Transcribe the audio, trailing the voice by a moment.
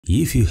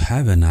If you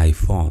have an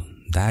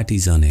iPhone that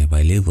is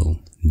unavailable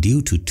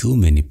due to too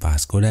many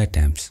passcode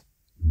attempts,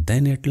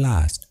 then at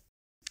last,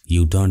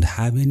 you don't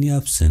have any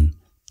option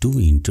to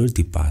enter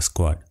the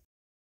passcode.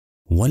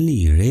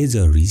 Only erase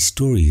or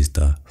restore is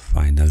the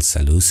final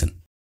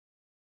solution.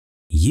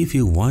 If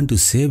you want to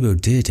save your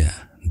data,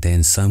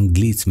 then some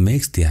glitch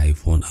makes the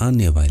iPhone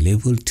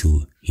unavailable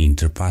to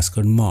Enter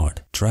Passcode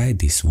Mode. Try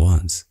this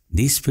once.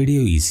 This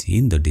video is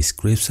in the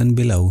description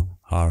below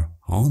or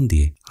on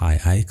the eye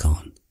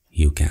icon.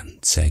 You can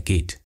check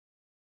it.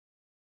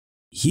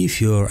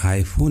 If your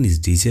iPhone is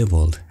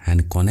disabled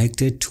and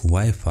connected to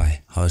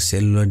Wi-Fi or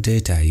cellular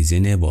data is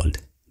enabled,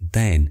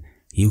 then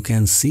you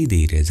can see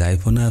the Erase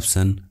iPhone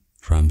option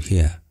from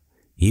here.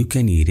 You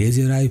can erase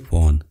your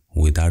iPhone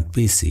without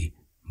PC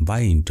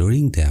by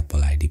entering the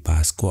Apple ID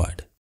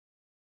passcode.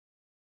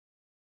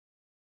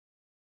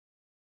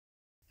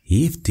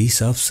 If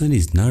this option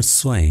is not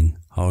showing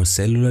or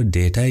cellular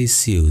data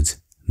is used,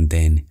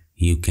 then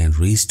you can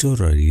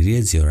restore or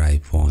erase your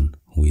iPhone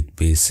with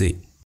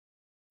PC.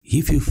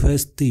 If you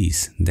face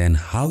this, then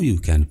how you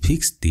can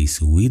fix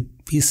this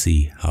with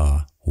PC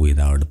or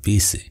without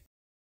PC?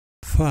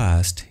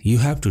 First, you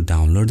have to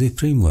download the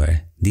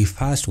firmware. The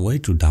fast way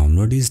to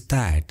download is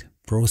that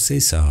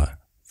processor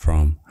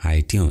from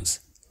iTunes.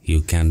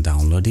 You can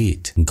download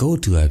it. Go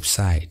to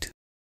website.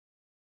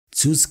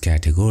 Choose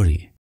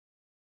category.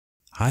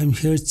 I'm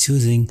here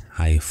choosing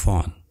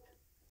iPhone.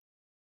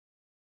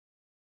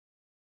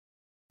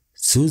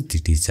 Choose the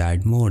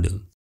desired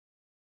model.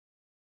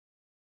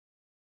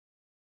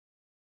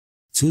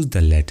 Choose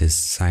the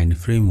latest signed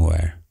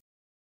firmware.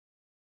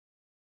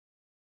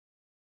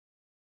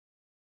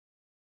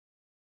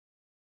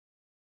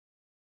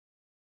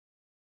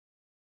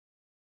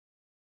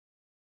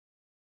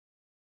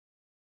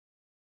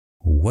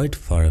 Wait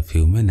for a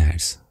few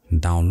minutes.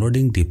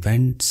 Downloading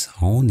depends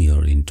on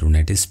your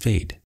internet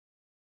speed.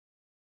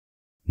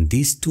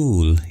 This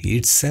tool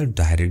itself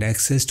direct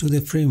access to the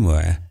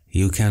firmware.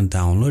 You can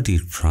download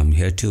it from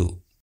here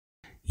too.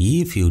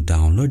 If you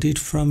download it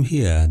from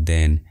here,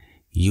 then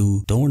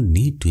you don't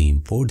need to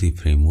import the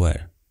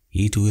firmware.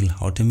 It will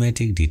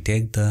automatically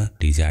detect the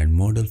desired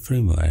model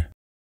firmware.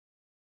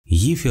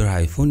 If your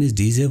iPhone is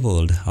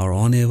disabled or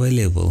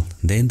unavailable,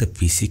 then the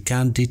PC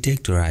can't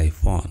detect your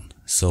iPhone.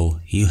 So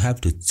you have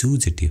to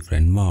choose a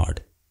different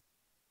mode.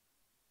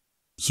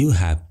 You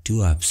have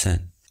two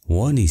options.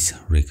 One is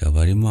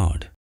recovery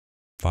mode.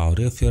 Power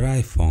off your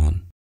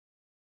iPhone.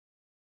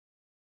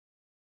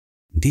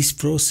 This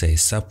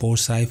process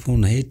supports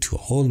iPhone 8 to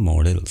all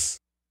models.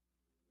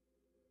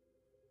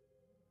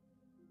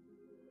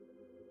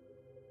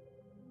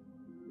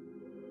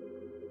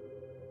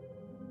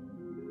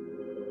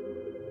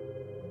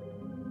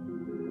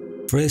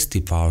 Press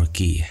the power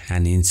key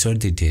and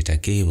insert the data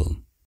cable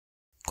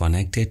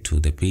connected to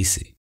the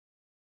PC.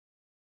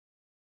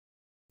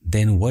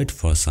 Then wait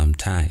for some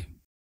time.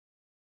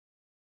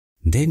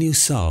 Then you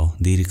saw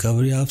the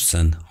recovery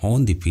option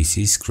on the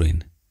PC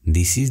screen.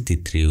 This is the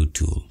 3U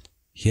tool.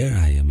 Here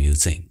I am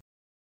using.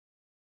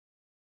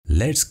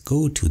 Let's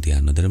go to the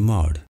another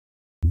mode.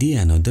 The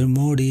another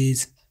mode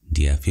is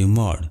DFU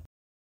mode.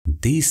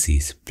 This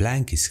is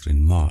blank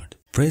screen mode.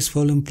 Press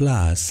volume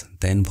plus,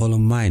 then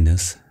volume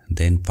minus,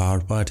 then power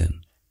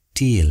button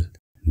till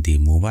the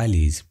mobile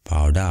is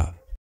powered off.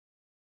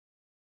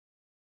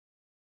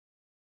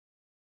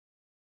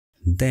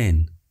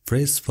 Then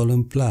press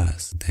volume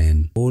plus,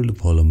 then hold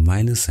volume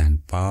minus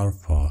and power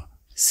for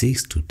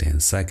 6 to 10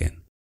 seconds.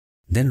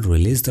 Then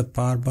release the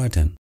power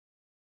button.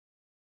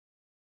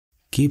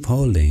 Keep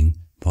holding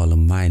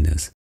volume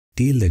minus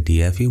till the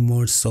DFU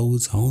mode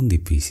shows on the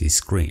PC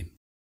screen.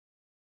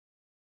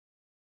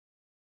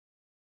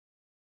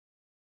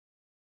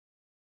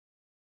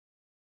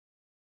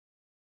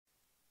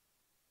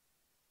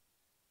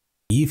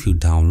 If you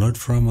download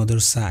from other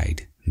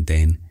site,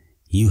 then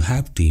you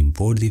have to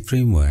import the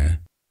firmware.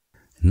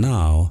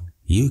 Now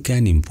you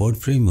can import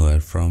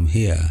firmware from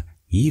here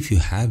if you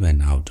have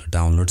an auto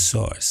download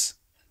source.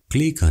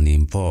 Click on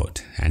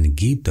import and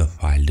give the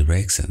file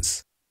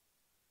directions.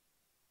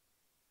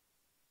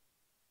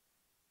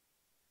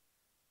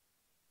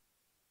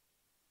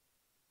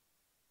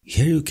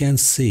 Here you can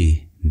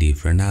see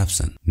different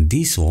options.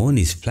 This one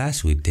is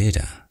flash with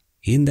data.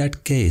 In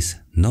that case,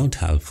 not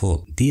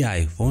helpful. The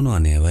iPhone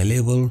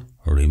unavailable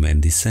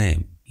remain the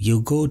same.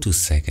 You go to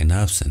second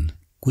option,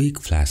 Quick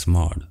Flash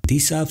Mode.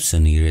 This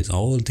option erases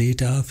all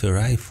data of your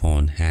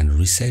iPhone and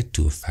reset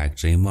to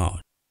factory mode.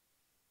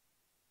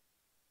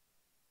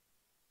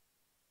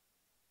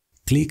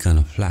 Click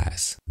on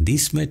Flash.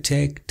 This may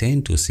take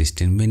 10 to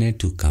 16 minutes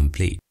to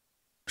complete.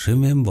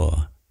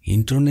 Remember,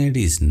 internet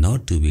is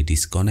not to be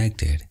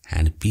disconnected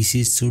and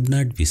PCs should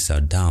not be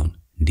shut down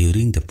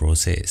during the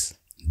process.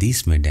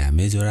 This may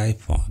damage your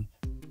iPhone.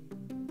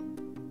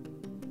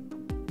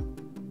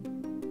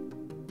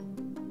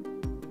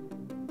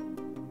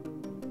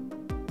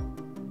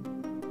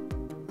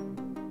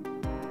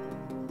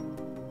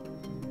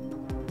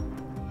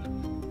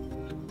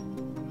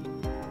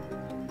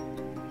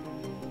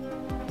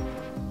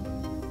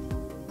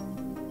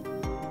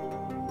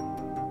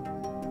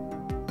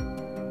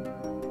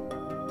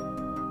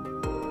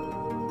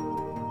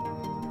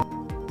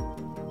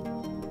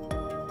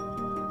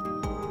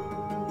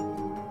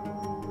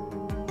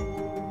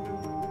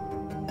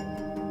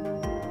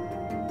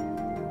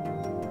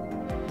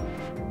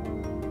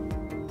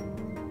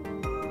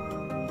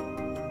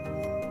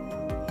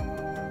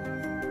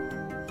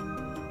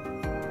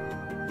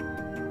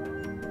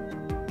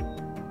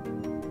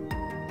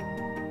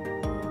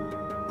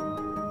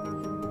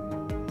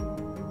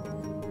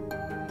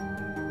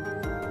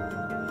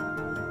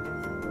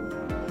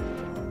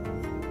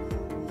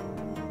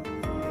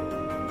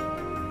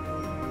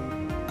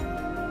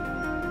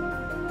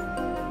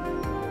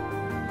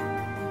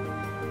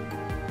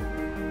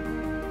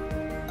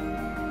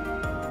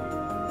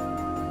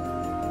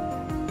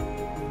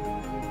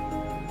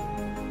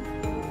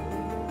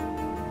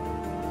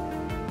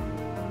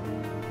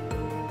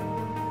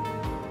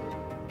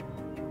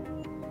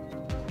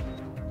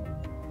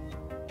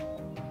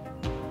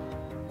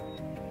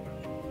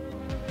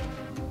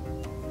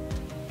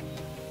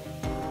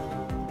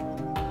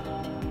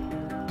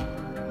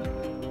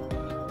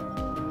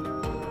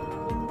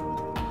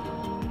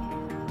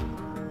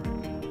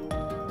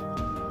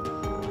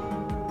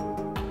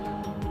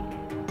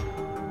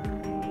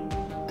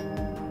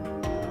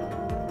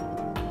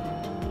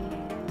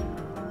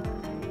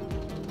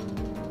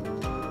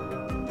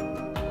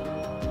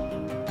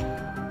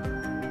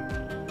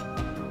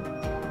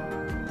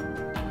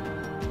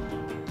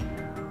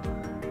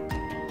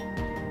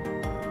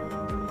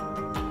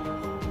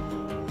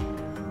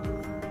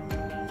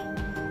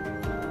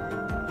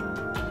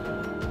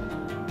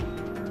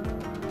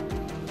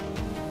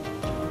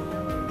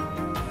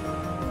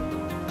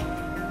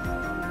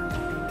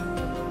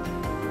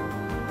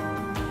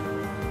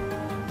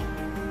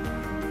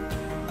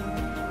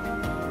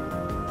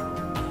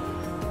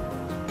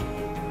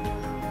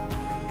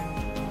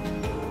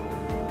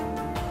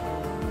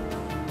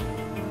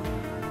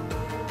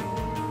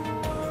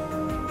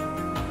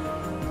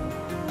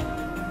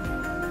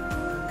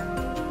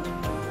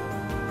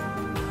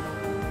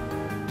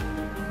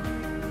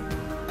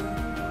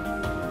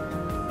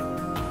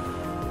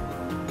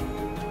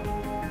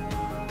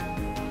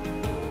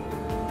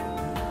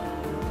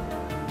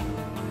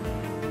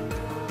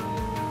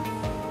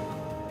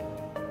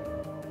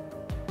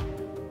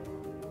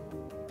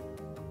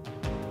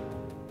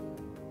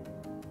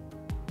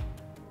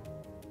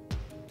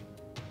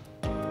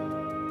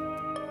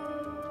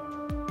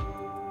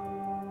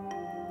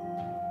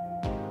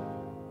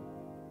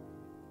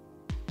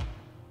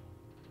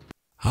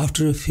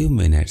 After a few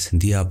minutes,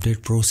 the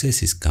update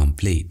process is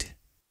complete.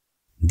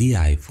 The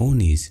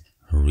iPhone is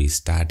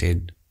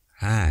restarted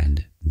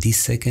and the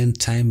second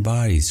time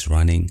bar is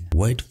running.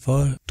 Wait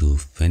for to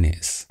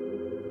finish.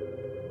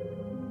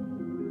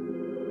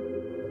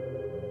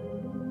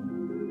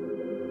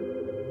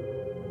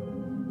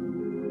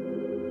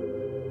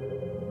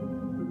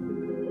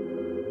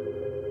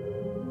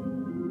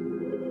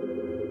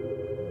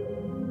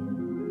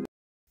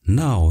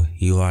 Now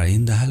you are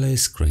in the hello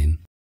screen.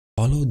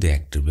 Follow the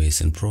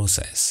activation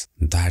process.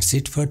 That's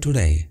it for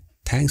today.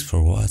 Thanks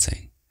for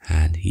watching.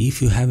 And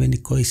if you have any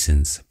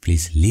questions,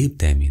 please leave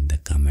them in the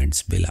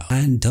comments below.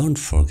 And don't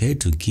forget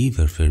to give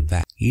your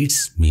feedback.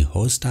 It's me,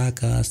 host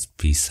Akash.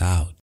 Peace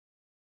out.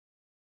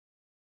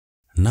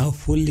 Now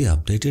fully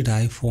updated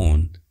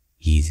iPhone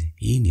is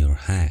in your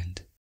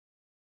hand.